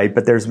 mm-hmm. right?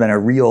 But there's been a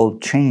real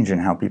change in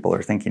how people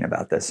are thinking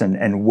about this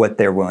and what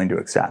they're willing to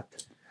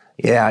accept.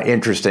 Yeah,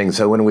 interesting.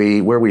 So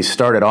where we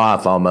started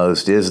off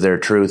almost, is there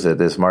truth that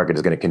this market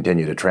is going to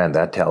continue to trend?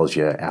 That tells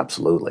you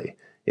absolutely.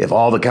 If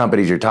all the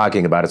companies you're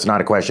talking about, it's not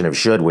a question of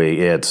should we,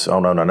 it's,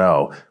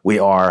 no. We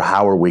are,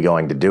 how are we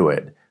going to do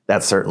it?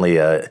 That's certainly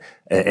an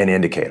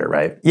indicator,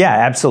 right? Yeah,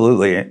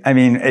 absolutely. I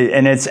mean,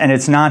 and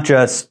it's not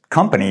just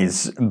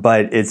companies,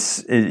 but it's,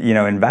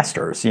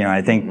 investors.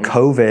 I think mm-hmm.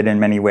 COVID in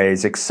many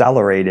ways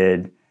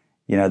accelerated,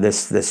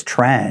 this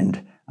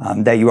trend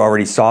that you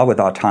already saw with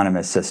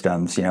autonomous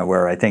systems,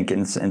 where I think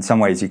in some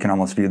ways you can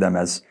almost view them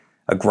as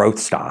a growth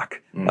stock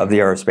mm-hmm. of the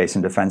aerospace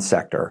and defense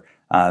sector.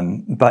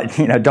 But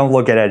don't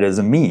look at it as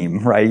a meme,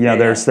 right?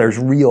 There's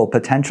real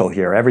potential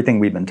here. Everything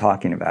we've been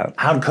talking about.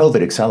 How did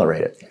COVID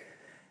accelerate it?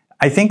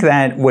 I think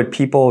that what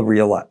people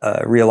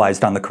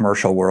realized on the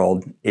commercial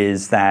world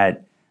is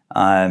that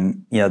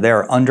there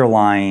are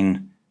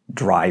underlying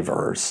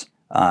drivers.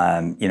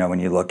 When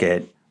you look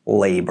at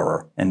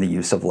labor and the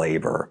use of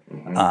labor,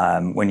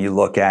 when you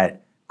look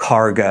at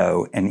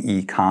cargo and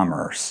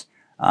e-commerce,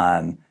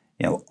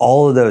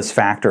 all of those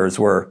factors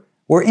were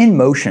in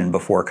motion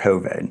before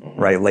COVID,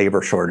 right?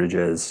 Labor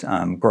shortages,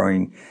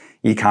 growing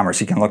e-commerce.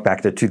 You can look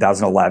back to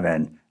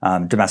 2011.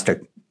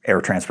 Domestic air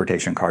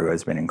transportation cargo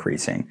has been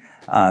increasing,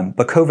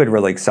 but COVID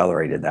really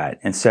accelerated that.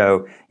 And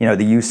so,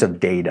 the use of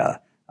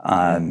data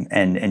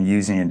and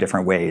using it in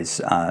different ways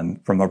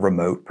from a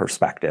remote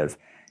perspective,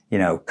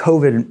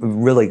 COVID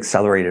really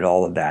accelerated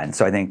all of that. And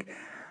so I think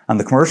on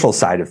the commercial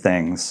side of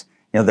things,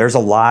 there's a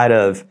lot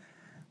of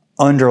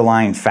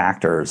underlying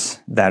factors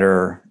that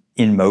are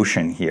in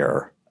motion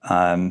here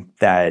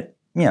that,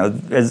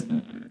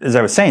 as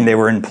I was saying, they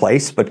were in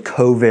place, but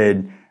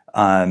COVID,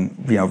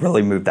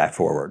 really moved that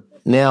forward.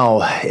 Now,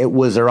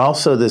 was there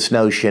also this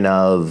notion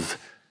of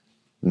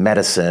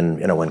medicine,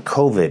 when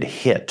COVID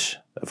hit,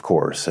 of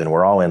course, and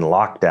we're all in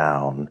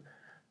lockdown.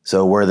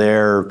 So were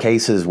there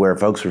cases where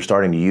folks were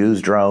starting to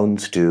use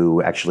drones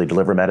to actually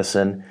deliver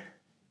medicine?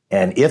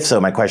 And if so,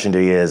 my question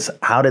to you is,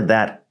 how did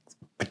that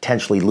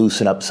potentially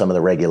loosen up some of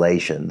the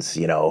regulations,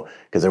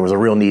 because there was a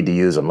real need to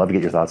use them? Love to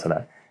get your thoughts on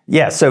that.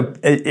 Yeah, so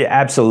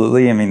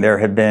absolutely. I mean, there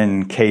have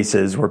been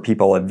cases where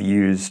people have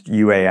used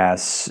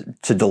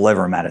UAS to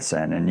deliver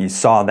medicine, and you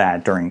saw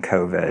that during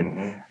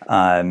COVID.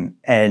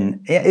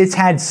 And it's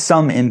had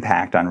some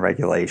impact on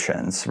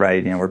regulations,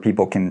 right? Where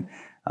people can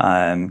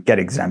get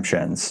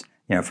exemptions,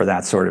 for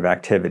that sort of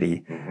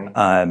activity.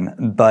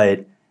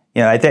 But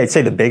I'd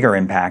say the bigger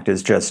impact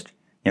is just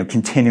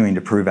continuing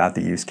to prove out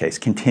the use case,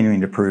 continuing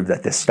to prove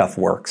that this stuff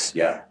works,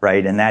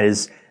 right? And that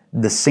is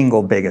the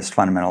single biggest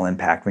fundamental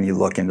impact when you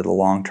look into the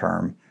long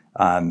term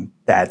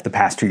that the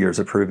past 2 years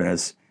have proven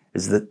is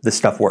that this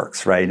stuff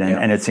works, right?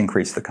 And it's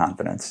increased the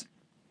confidence.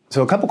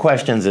 So a couple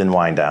questions in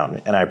wind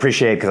down, and I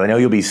appreciate, because I know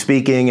you'll be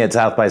speaking at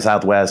South by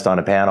Southwest on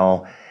a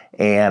panel,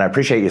 and I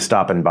appreciate you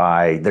stopping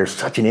by. There's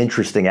such an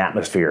interesting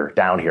atmosphere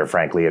down here,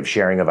 frankly, of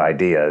sharing of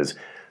ideas.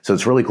 So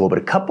it's really cool. But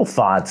a couple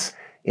thoughts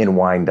in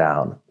wind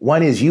down.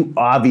 One is, you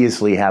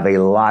obviously have a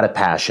lot of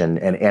passion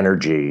and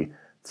energy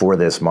for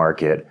this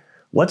market.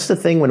 What's the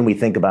thing when we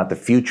think about the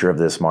future of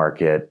this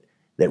market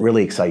that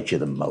really excites you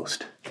the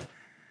most?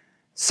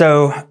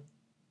 So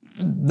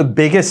the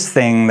biggest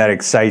thing that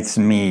excites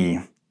me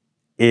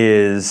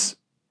is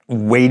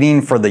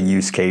waiting for the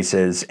use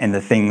cases and the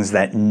things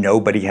that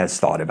nobody has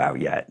thought about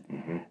yet.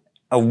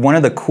 One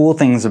of the cool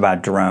things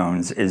about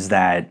drones is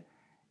that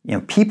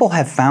people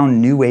have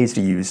found new ways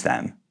to use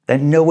them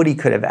that nobody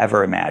could have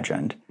ever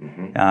imagined.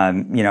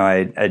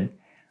 I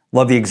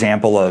love the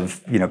example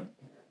of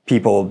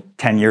people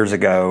 10 years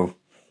ago,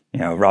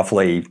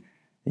 roughly,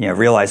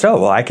 realized,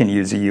 oh, well, I can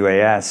use a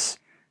UAS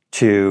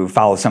to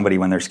follow somebody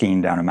when they're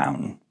skiing down a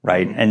mountain,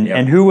 right?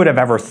 And who would have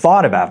ever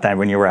thought about that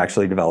when you were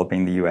actually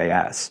developing the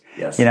UAS?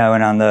 Yes.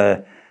 And on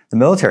the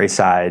military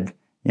side,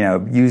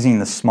 using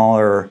the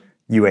smaller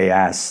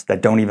UAS that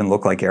don't even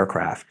look like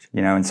aircraft,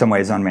 in some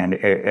ways unmanned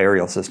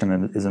aerial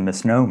system is a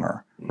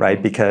misnomer,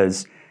 right?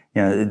 Because,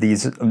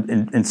 these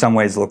in some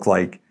ways look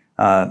like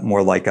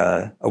more like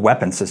a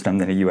weapon system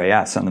than a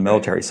UAS on the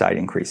military side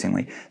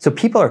increasingly. So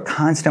people are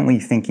constantly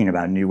thinking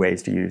about new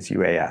ways to use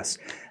UAS.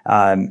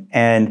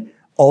 And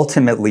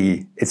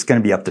ultimately, it's going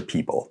to be up to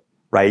people,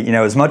 right?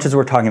 As much as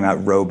we're talking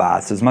about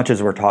robots, as much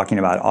as we're talking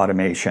about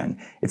automation,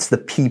 it's the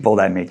people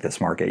that make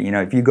this market.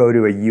 If you go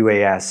to a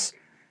UAS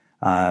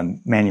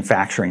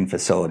manufacturing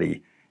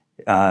facility,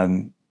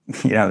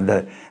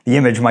 the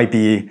image might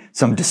be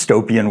some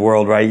dystopian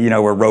world, right?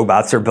 Where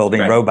robots are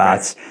building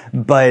robots.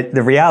 Right. But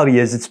the reality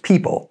is it's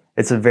people.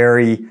 It's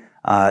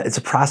it's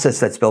a process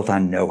that's built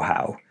on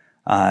know-how.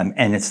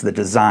 And it's the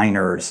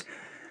designers,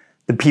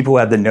 the people who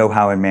have the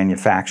know-how in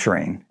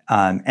manufacturing.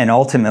 And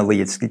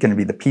ultimately, it's going to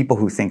be the people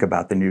who think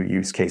about the new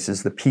use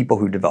cases, the people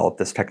who develop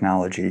this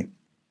technology.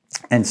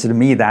 And so to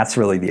me, that's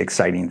really the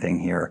exciting thing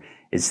here,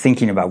 is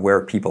thinking about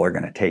where people are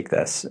going to take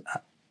this.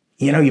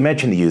 You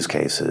mentioned the use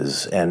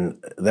cases,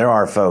 and there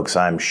are folks,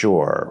 I'm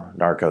sure,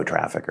 narco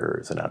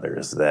traffickers and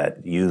others,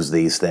 that use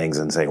these things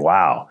and say,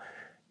 wow,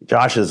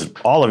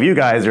 all of you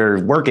guys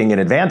are working and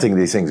advancing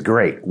these things.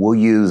 Great. We'll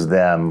use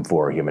them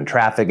for human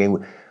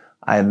trafficking.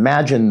 I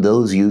imagine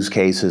those use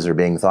cases are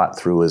being thought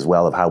through as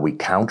well, of how we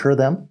counter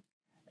them.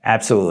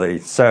 Absolutely.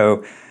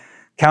 So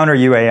counter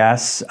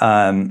UAS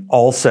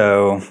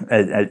also,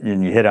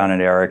 and you hit on it,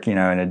 Eric, in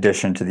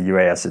addition to the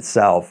UAS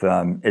itself,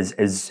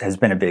 has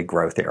been a big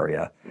growth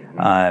area.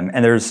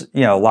 And there's,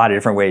 a lot of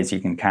different ways you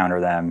can counter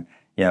them.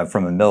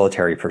 From a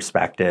military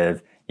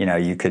perspective,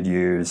 you could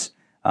use,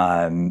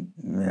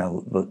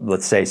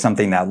 let's say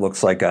something that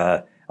looks like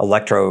an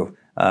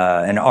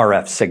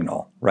RF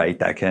signal, right?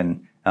 That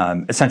can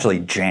essentially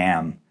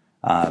jam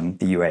the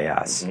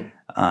UAS.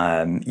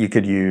 You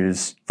could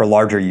use, for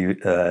larger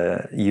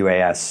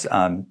UAS,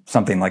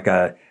 something like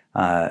a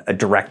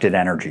directed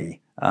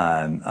energy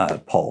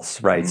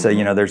pulse, right? So,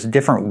 there's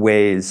different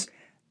ways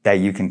that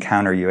you can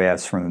counter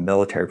UAS from a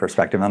military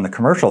perspective. On the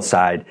commercial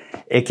side,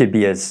 it could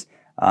be as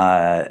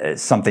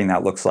something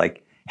that looks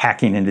like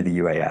hacking into the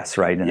UAS,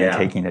 right? And then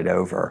taking it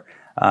over.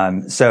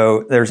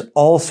 So there's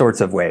all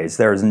sorts of ways.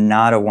 There's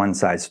not a one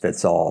size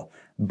fits all.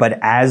 But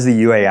as the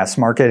UAS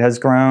market has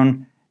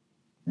grown,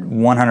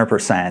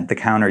 100%, the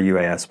counter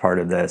UAS part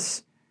of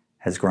this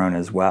has grown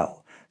as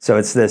well. So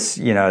it's this,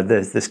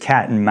 this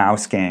cat and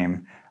mouse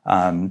game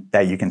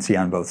that you can see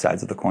on both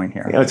sides of the coin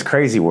here. It's a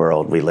crazy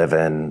world we live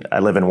in. I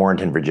live in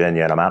Warrenton,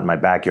 Virginia, and I'm out in my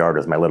backyard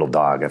with my little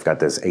dog. I've got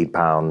this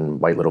 8-pound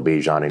white little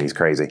Bichon, and he's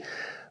crazy.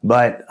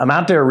 But I'm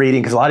out there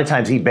reading, because a lot of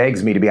times he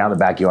begs me to be out in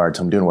the backyard,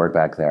 so I'm doing work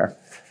back there.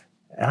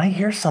 And I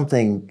hear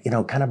something,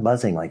 kind of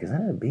buzzing, like, is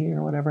that a bee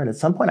or whatever? And at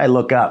some point I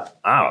look up,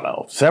 I don't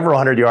know, several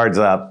hundred yards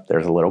up,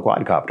 there's a little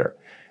quadcopter.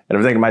 And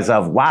I'm thinking to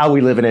myself, wow,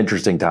 we live in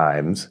interesting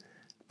times.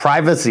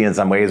 Privacy in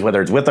some ways,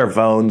 whether it's with our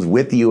phones,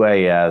 with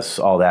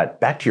UAS, all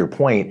that. Back to your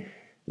point,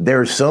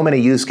 there's so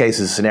many use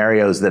cases,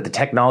 scenarios that the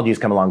technology has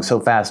come along so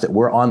fast that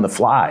we're on the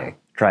fly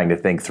trying to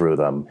think through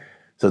them.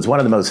 So it's one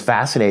of the most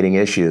fascinating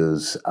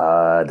issues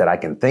that I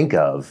can think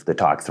of to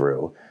talk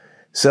through.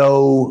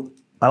 So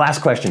my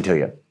last question to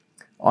you.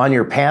 On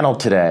your panel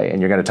today, and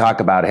you're going to talk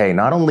about, hey,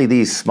 not only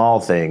these small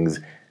things,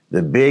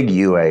 the big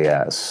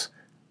UAS,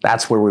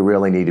 that's where we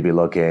really need to be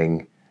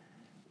looking.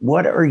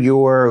 What are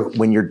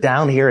when you're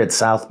down here at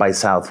South by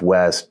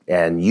Southwest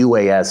and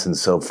UAS and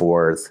so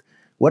forth,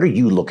 what are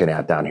you looking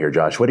at down here,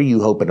 Josh? What are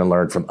you hoping to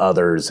learn from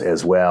others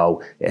as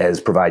well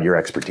as provide your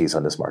expertise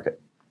on this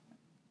market?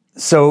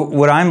 So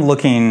what I'm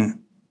looking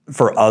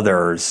for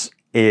others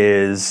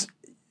is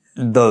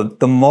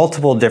the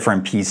multiple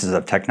different pieces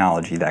of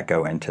technology that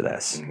go into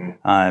this.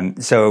 Mm-hmm.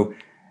 So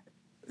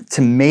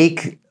to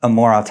make a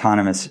more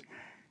autonomous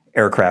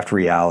aircraft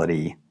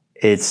reality,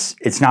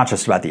 it's not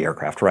just about the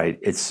aircraft, right?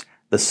 It's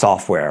the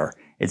software,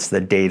 it's the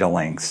data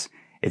links,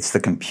 it's the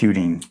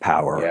computing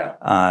power.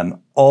 Yeah.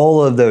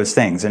 All of those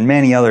things and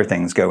many other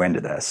things go into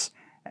this.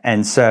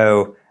 And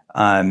so,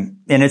 and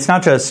it's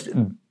not just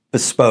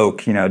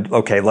bespoke,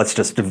 okay, let's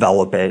just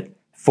develop it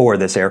for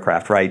this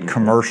aircraft, right? Mm-hmm.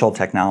 Commercial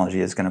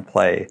technology is going to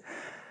play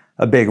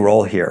a big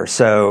role here.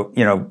 So,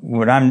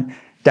 when I'm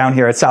down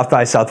here at South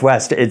by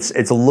Southwest,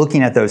 it's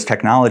looking at those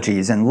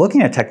technologies and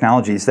looking at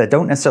technologies that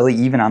don't necessarily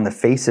even on the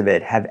face of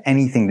it have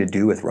anything to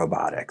do with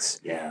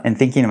robotics. Yeah. And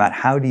thinking about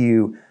how do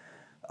you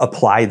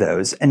apply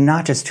those, and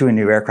not just to a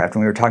new aircraft.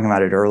 When we were talking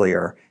about it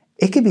earlier,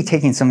 it could be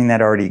taking something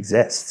that already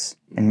exists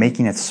and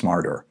making it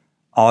smarter,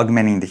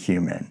 augmenting the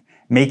human,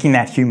 making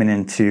that human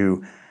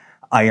into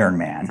Iron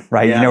Man,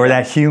 right? Yeah. Where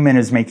that human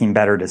is making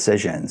better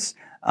decisions.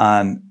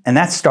 And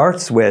that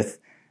starts with,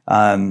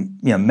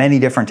 many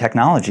different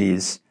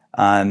technologies,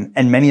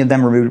 and many of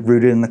them are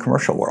rooted in the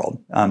commercial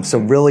world. So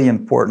really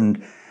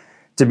important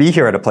to be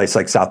here at a place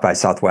like South by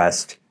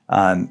Southwest,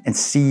 and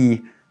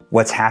see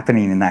what's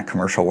happening in that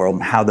commercial world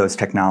and how those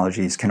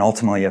technologies can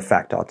ultimately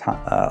affect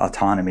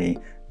autonomy,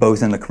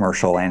 both in the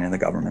commercial and in the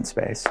government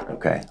space.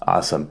 Okay,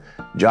 awesome.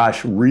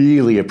 Josh,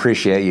 really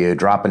appreciate you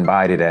dropping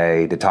by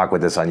today to talk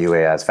with us on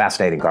UAS.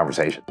 Fascinating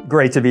conversation.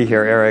 Great to be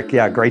here, Eric.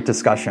 Yeah, great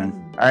discussion.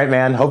 All right,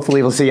 man.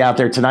 Hopefully we'll see you out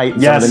there tonight.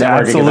 Yes,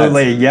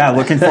 absolutely. Events. Yeah,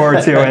 looking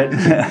forward to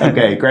it.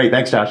 Okay, great.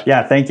 Thanks, Josh.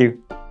 Yeah, thank you.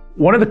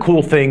 One of the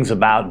cool things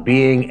about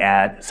being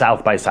at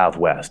South by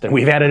Southwest, and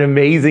we've had an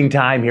amazing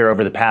time here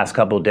over the past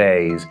couple of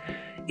days,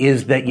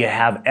 is that you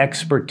have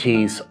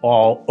expertise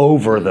all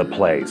over the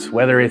place,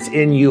 whether it's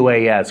in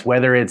UAS,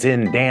 whether it's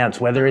in dance,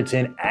 whether it's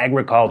in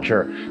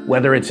agriculture,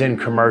 whether it's in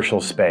commercial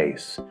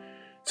space.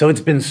 So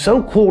it's been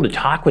so cool to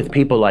talk with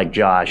people like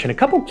Josh, and a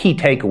couple key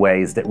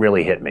takeaways that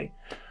really hit me.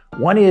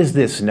 One is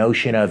this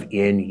notion of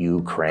in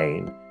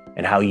Ukraine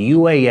and how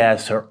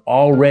UAS are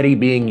already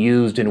being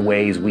used in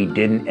ways we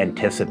didn't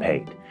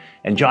anticipate.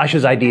 And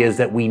Josh's idea is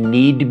that we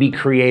need to be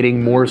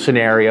creating more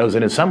scenarios,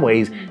 and in some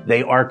ways,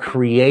 they are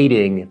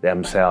creating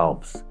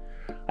themselves.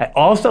 I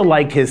also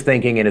liked his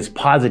thinking and his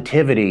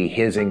positivity,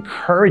 his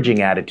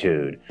encouraging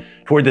attitude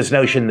toward this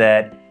notion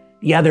that,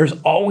 there's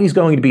always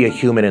going to be a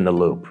human in the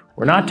loop.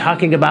 We're not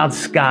talking about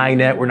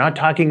Skynet. We're not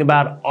talking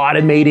about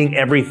automating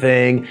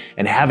everything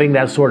and having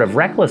that sort of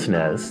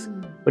recklessness.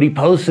 But he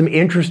posed some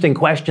interesting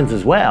questions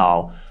as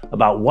well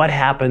about what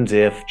happens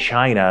if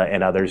China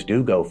and others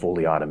do go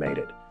fully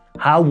automated.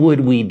 How would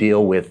we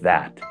deal with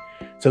that?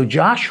 So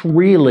Josh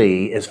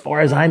really, as far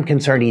as I'm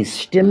concerned, he's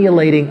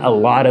stimulating a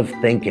lot of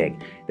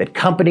thinking that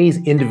companies,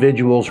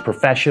 individuals,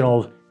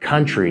 professionals,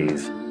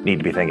 countries need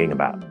to be thinking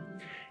about.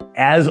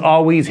 As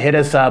always, hit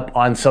us up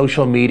on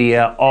social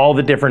media, all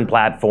the different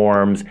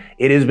platforms.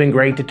 It has been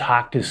great to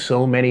talk to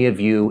so many of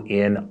you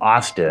in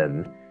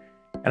Austin.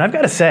 And I've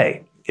got to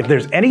say, if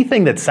there's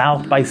anything that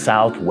South by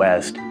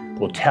Southwest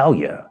will tell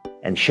you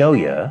and show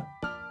you,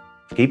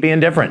 keep being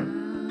different.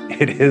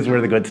 It is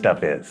where the good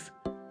stuff is.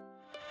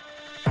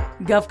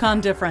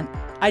 GovCon Different,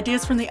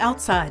 Ideas from the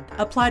outside,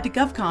 applied to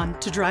GovCon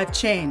to drive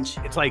change.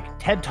 It's like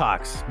TED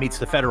Talks meets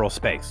the federal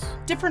space.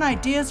 Different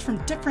ideas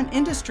from different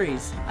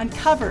industries,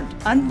 uncovered,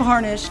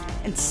 unvarnished,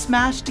 and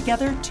smashed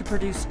together to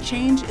produce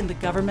change in the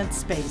government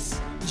space.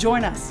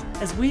 Join us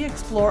as we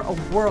explore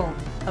a world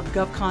of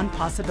GovCon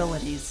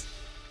possibilities.